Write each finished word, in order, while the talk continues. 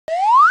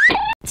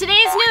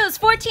Today's news,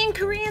 14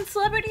 Korean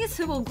celebrities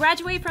who will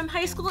graduate from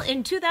high school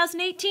in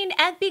 2018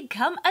 and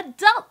become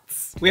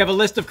adults. We have a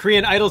list of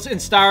Korean idols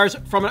and stars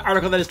from an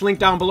article that is linked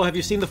down below. Have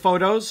you seen the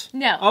photos?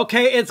 No.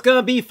 Okay, it's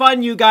gonna be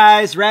fun, you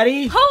guys.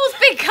 Ready? Who's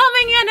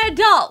becoming an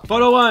adult?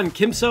 Photo 1,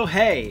 Kim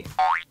So-hae.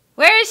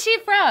 Where is she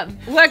from?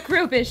 What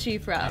group is she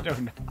from? I don't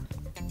know.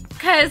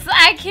 Cause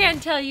I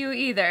can't tell you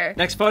either.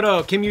 Next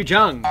photo, Kim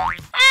Yoo-jung.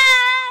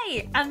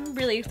 Hi! I'm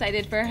really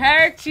excited for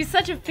her. She's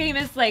such a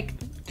famous,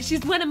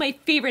 she's one of my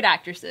favorite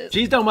actresses.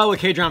 She's done well with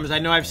K-dramas. I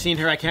know I've seen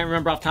her. I can't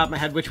remember off the top of my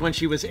head which one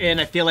she was in.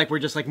 I feel like we're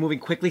just like moving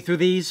quickly through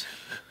these.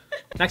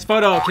 Next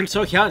photo, Kim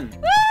So-hyun.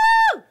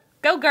 Woo!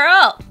 Go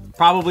girl!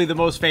 Probably the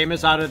most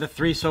famous out of the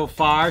three so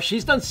far.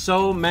 She's done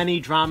so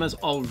many dramas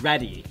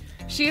already.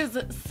 She is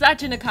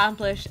such an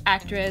accomplished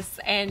actress,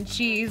 and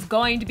she's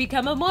going to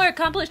become a more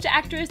accomplished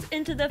actress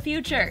into the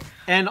future.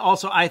 And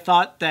also, I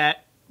thought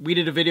that we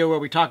did a video where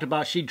we talked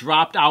about she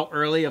dropped out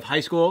early of high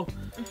school.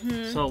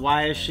 So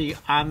why is she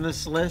on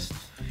this list?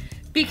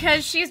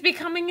 Because she's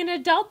becoming an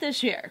adult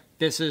this year.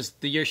 This is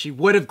the year she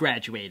would have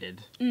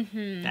graduated.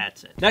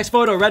 That's it. Next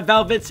photo, Red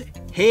Velvet's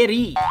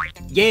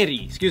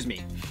Yeri, excuse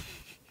me.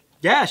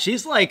 Yeah,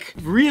 she's like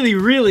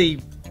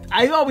really,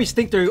 I always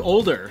think they're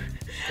older.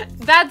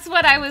 That's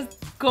what I was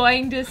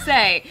going to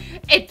say.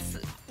 It's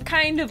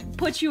kind of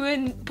puts you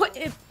in,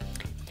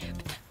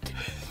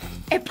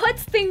 it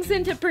puts things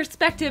into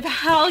perspective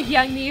how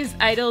young these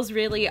idols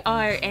really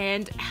are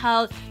and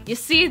how you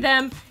see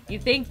them, you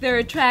think they're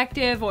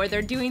attractive or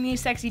they're doing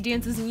these sexy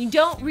dances and you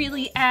don't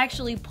really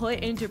actually put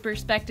into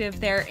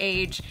perspective their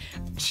age.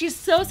 She's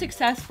so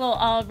successful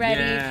already.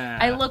 Yeah.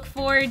 I look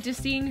forward to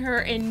seeing her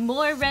in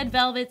more Red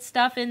Velvet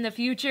stuff in the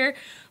future.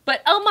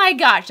 But oh my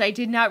gosh, I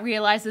did not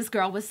realize this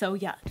girl was so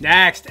young.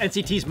 Next,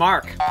 NCT's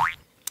Mark.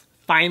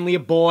 Finally a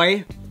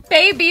boy.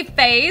 Baby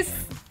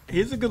face.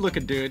 He's a good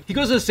looking dude. He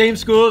goes to the same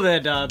school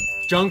that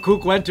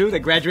Jungkook went to, that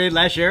graduated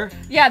last year.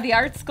 Yeah, the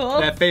art school.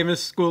 That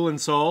famous school in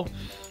Seoul.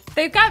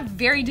 They've got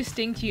very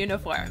distinct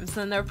uniforms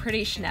and they're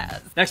pretty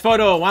schnaz. Next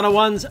photo,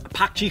 101's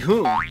Park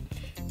Ji-hoon.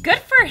 Good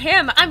for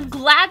him. I'm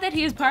glad that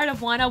he's part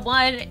of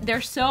 101.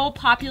 They're so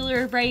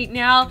popular right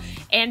now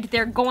and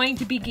they're going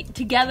to be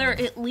together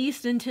at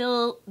least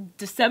until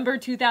December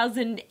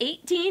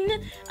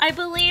 2018, I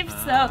believe.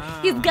 So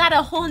he's got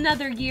a whole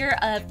nother year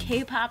of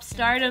K-pop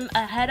stardom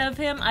ahead of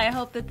him. I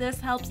hope that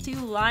this helps to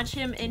launch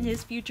him in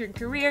his future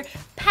career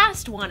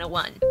past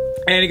 101.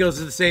 And he goes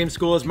to the same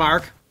school as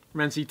Mark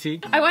from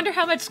NCT. I wonder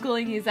how much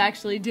schooling he's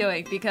actually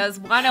doing because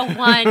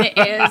 101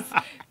 is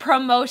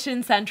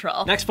promotion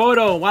central. Next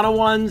photo,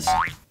 101's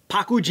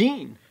Park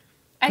Woo-jin.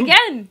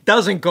 Again.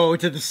 Doesn't go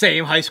to the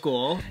same high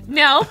school.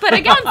 No, but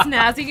again,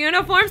 snazzy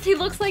uniforms. He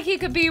looks like he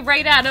could be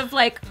right out of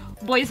like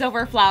Boys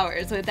Over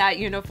Flowers with that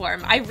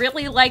uniform. I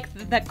really like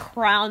the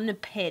crown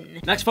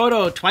pin. Next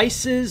photo,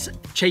 Twice's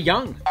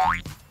Chaeyoung.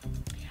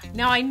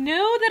 Now, I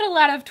know that a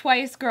lot of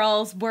Twice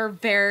girls were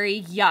very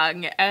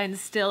young and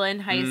still in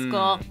high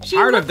school.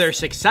 Part of their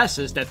success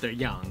is that they're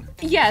young.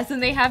 Yes,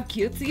 and they have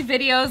cutesy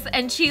videos,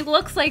 and she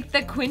looks like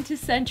the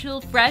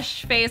quintessential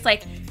fresh face.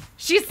 Like,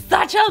 she's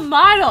such a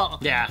model.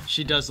 Yeah,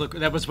 she does look,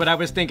 that was what I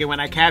was thinking when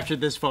I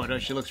captured this photo.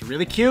 She looks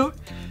really cute,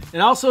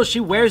 and also she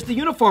wears the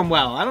uniform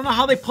well. I don't know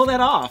how they pull that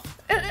off.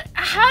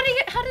 How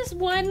does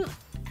one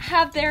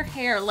have their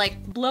hair,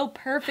 like, blow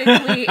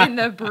perfectly in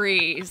the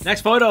breeze? Next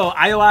photo,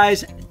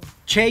 IOI's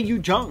Chae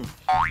Yoo-jung,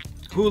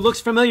 who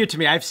looks familiar to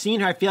me. I've seen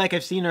her, I feel like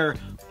I've seen her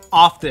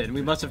often.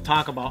 We must have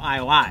talked about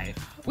IOI.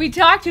 We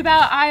talked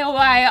about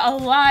IOI a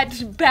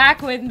lot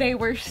back when they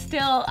were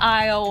still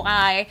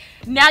IOI.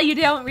 Now you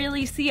don't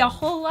really see a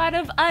whole lot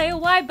of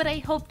IOI, but I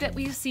hope that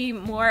we see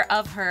more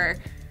of her.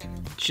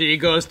 She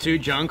goes to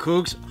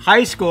Jungkook's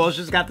high school.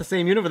 She's got the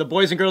same uniform. The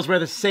boys and girls wear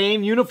the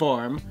same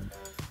uniform.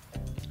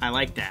 I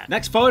like that.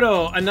 Next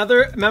photo,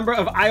 another member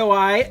of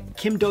IOI,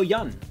 Kim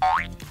Do-yeon.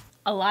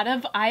 A lot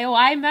of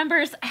IOI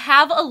members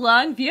have a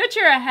long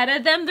future ahead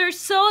of them. They're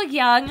so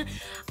young.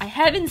 I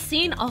haven't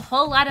seen a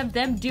whole lot of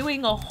them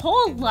doing a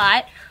whole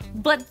lot,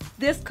 but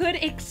this could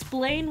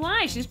explain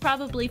why. She's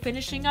probably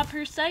finishing up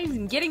her studies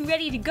and getting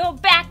ready to go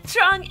back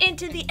strong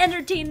into the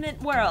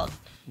entertainment world.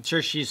 I'm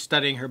sure she's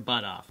studying her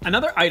butt off.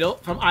 Another idol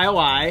from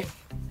IOI,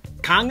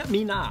 Kang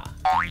Min-na.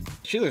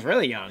 She looks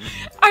really young.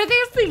 Are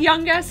these the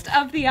youngest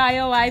of the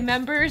IOI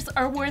members,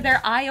 or were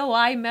there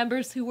IOI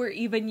members who were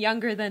even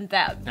younger than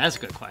them? That's a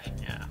good question,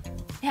 yeah.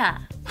 Yeah.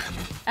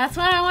 That's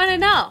what I want to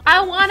know.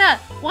 I wanna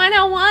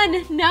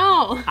 101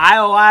 know.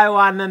 IOI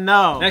wanna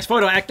know. Next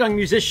photo, Akdong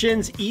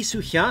musicians Lee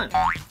Soo-hyun.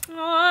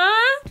 Aww.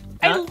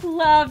 I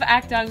love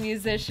Akdong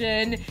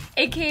Musician.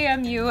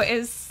 AKMU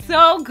is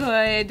so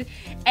good,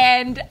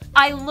 and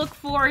I look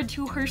forward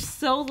to her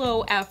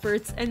solo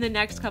efforts in the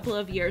next couple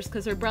of years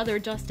because her brother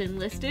just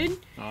enlisted.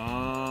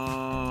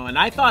 Oh, and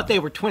I thought they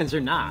were twins.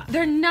 They're not.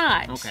 They're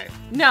not. Okay.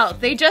 No,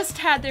 they just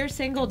had their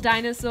single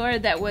Dinosaur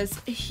that was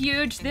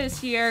huge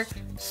this year.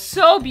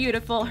 So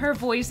beautiful. Her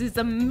voice is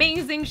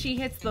amazing. She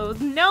hits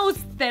those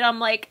notes that I'm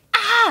like,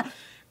 ah,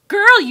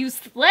 girl, you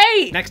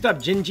slayed. Next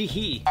up, Jin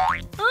Ji-hee.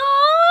 Aww.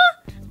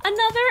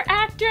 Another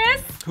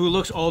actress who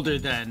looks older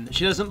than.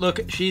 She doesn't look,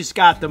 she's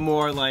got the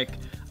more like,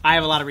 I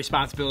have a lot of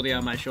responsibility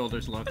on my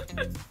shoulders look.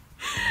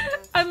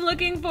 I'm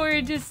looking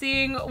forward to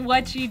seeing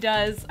what she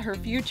does, her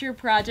future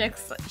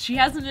projects. She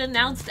hasn't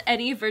announced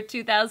any for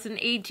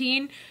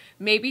 2018.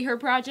 Maybe her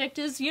project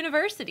is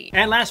university.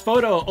 And last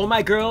photo, oh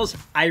my girls,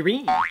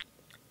 Irene.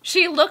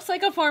 She looks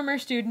like a former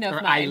student of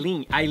or mine.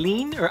 Eileen.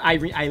 Eileen or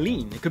Irene?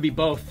 Eileen. It could be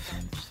both.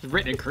 It's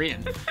written in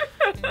Korean.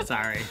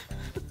 Sorry.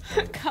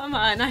 Come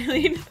on,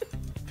 Eileen.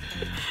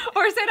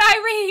 Or is it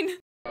Irene?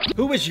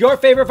 Who was your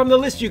favorite from the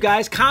list, you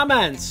guys?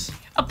 Comments.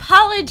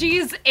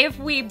 Apologies if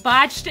we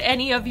botched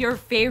any of your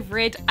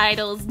favorite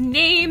idols'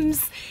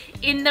 names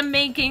in the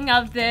making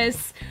of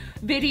this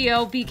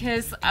video,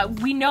 because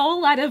we know a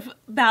lot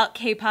about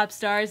K-pop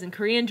stars and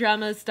Korean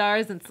drama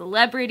stars and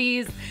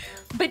celebrities,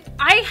 but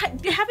I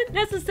haven't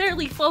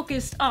necessarily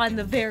focused on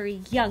the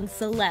very young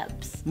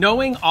celebs.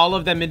 Knowing all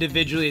of them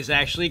individually is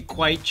actually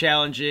quite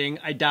challenging.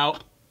 I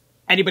doubt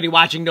anybody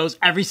watching knows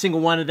every single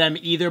one of them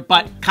either,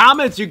 but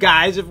comments, you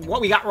guys, of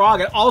what we got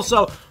wrong. And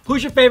also,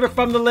 who's your favorite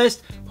from the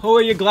list? Who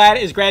are you glad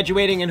is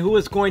graduating, and who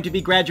is going to be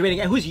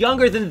graduating, and who's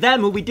younger than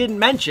them who we didn't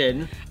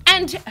mention?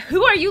 And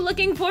who are you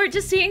looking forward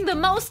to seeing the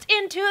most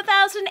in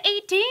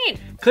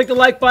 2018? Click the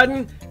like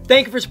button.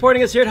 Thank you for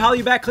supporting us here at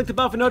hallyuback. Click the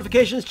bell for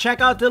notifications. Check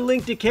out the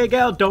link to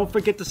Kgal. Don't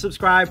forget to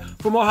subscribe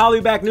for more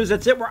hallyuback news.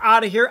 That's it. We're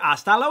out of here.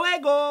 Hasta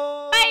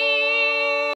luego. Bye.